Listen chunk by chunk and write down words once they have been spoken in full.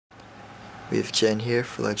We have Jen here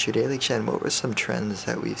for Luxury Daily. Jen, what were some trends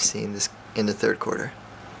that we've seen in the third quarter?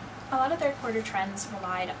 A lot of third quarter trends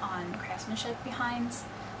relied on craftsmanship behind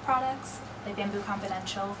products, like Bamboo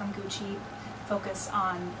Confidential from Gucci focused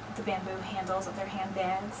on the bamboo handles of their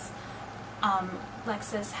handbags.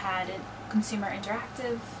 Lexus had a consumer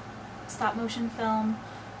interactive stop motion film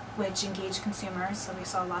which engaged consumers, so we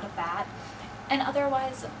saw a lot of that. And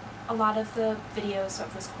otherwise, a lot of the videos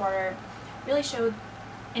of this quarter really showed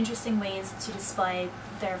interesting ways to display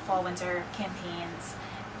their fall-winter campaigns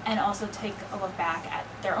and also take a look back at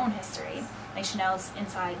their own history, like Chanel's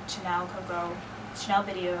Inside Chanel Coco Chanel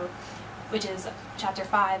video, which is chapter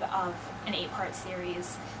 5 of an 8-part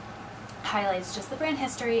series, highlights just the brand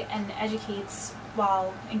history and educates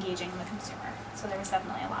while engaging the consumer. So there was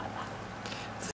definitely a lot of that.